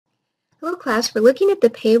Hello class, we're looking at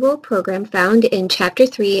the payroll program found in Chapter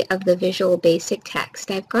 3 of the Visual Basic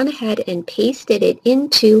Text. I've gone ahead and pasted it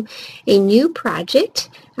into a new project.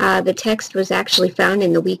 The text was actually found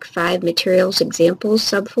in the Week 5 Materials Examples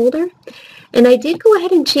subfolder. And I did go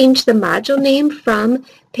ahead and change the module name from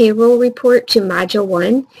Payroll Report to Module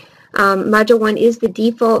 1. Module 1 is the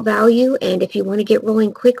default value, and if you want to get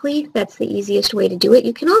rolling quickly, that's the easiest way to do it.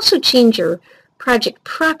 You can also change your project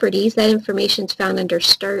properties. That information is found under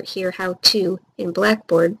Start here, How To in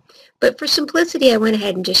Blackboard. But for simplicity, I went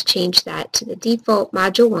ahead and just changed that to the default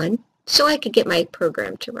Module 1 so I could get my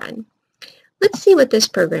program to run. Let's see what this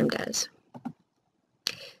program does.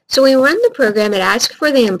 So when we run the program, it asks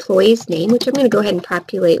for the employee's name, which I'm going to go ahead and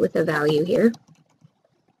populate with a value here.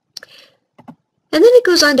 And then it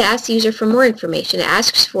goes on to ask the user for more information. It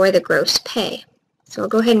asks for the gross pay. So I'll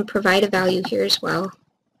go ahead and provide a value here as well.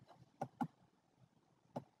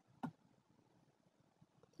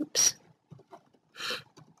 Oops.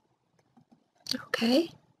 Okay.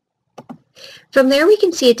 From there we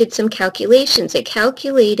can see it did some calculations. It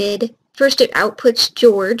calculated, first it outputs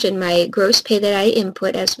George and my gross pay that I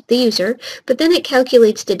input as the user, but then it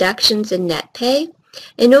calculates deductions and net pay.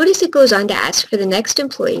 And notice it goes on to ask for the next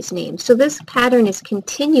employee's name. So this pattern is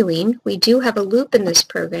continuing. We do have a loop in this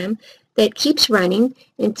program that keeps running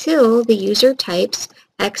until the user types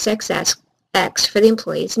XXX for the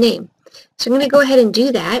employee's name. So I'm going to go ahead and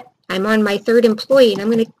do that. I'm on my third employee, and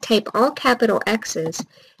I'm going to type all capital X's,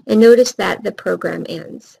 and notice that the program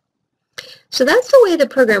ends. So that's the way the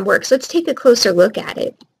program works. Let's take a closer look at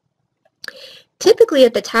it. Typically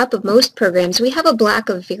at the top of most programs, we have a block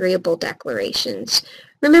of variable declarations.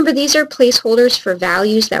 Remember, these are placeholders for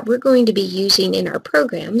values that we're going to be using in our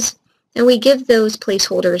programs, and we give those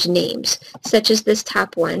placeholders names, such as this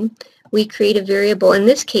top one. We create a variable. In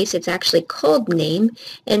this case, it's actually called name,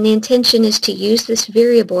 and the intention is to use this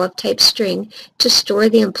variable of type string to store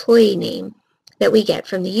the employee name that we get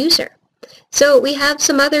from the user. So we have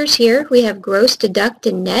some others here. We have gross, deduct,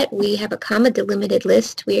 and net. We have a comma delimited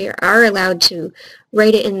list. We are allowed to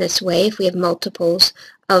write it in this way if we have multiples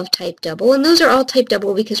of type double, and those are all type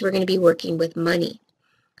double because we're going to be working with money.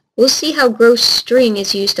 We'll see how gross string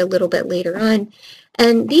is used a little bit later on,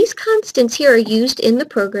 and these constants here are used in the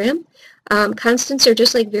program. Constants are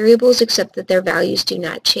just like variables except that their values do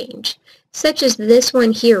not change, such as this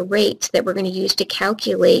one here, rate, that we're going to use to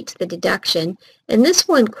calculate the deduction, and this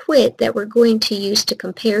one, quit, that we're going to use to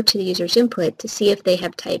compare to the user's input to see if they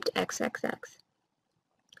have typed XXX.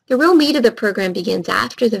 The real meat of the program begins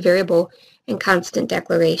after the variable and constant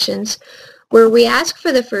declarations, where we ask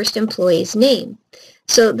for the first employee's name.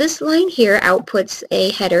 So this line here outputs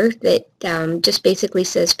a header that just basically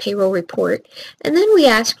says Payroll Report, and then we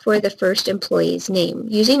ask for the first employee's name.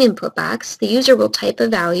 Using input box, the user will type a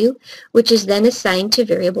value, which is then assigned to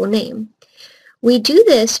variable name. We do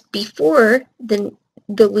this before the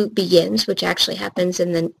loop begins, which actually happens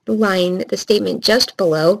in the statement just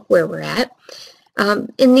below where we're at.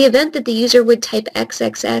 In the event that the user would type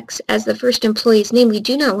XXX as the first employee's name, we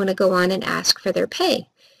do not want to go on and ask for their pay.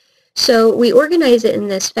 So we organize it in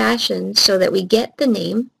this fashion so that we get the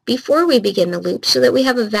name before we begin the loop so that we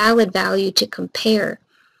have a valid value to compare.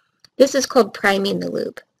 This is called priming the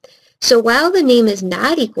loop. So while the name is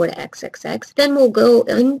not equal to XXX, then we'll go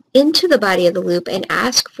into the body of the loop and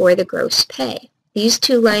ask for the gross pay. These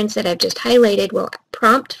two lines that I've just highlighted will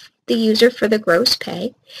prompt the user for the gross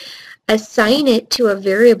pay, assign it to a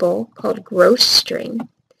variable called gross string,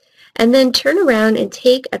 and then turn around and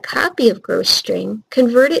take a copy of gross string,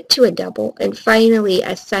 convert it to a double, and finally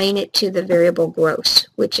assign it to the variable gross,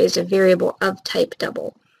 which is a variable of type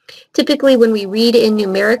double. Typically when we read in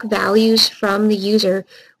numeric values from the user,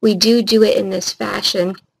 we do it in this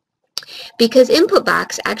fashion because input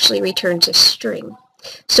box actually returns a string.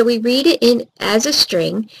 So we read it in as a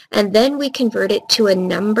string, and then we convert it to a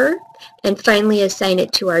number, and finally assign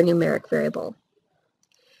it to our numeric variable.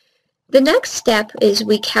 The next step is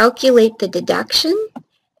we calculate the deduction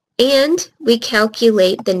and we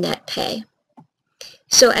calculate the net pay.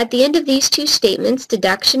 So at the end of these two statements,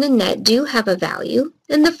 deduction and net do have a value,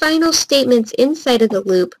 and the final statements inside of the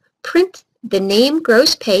loop print the name,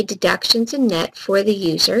 gross pay, deductions, and net for the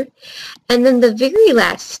user, and then the very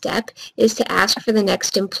last step is to ask for the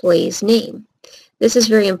next employee's name. This is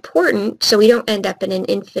very important so we don't end up in an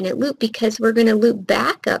infinite loop because we're going to loop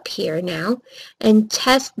back up here now and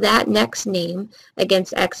test that next name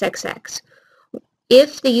against XXX.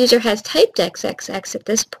 If the user has typed XXX at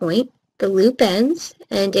this point, the loop ends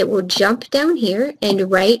and it will jump down here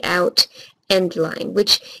and write out end line,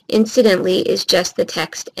 which incidentally is just the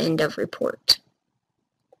text end of report.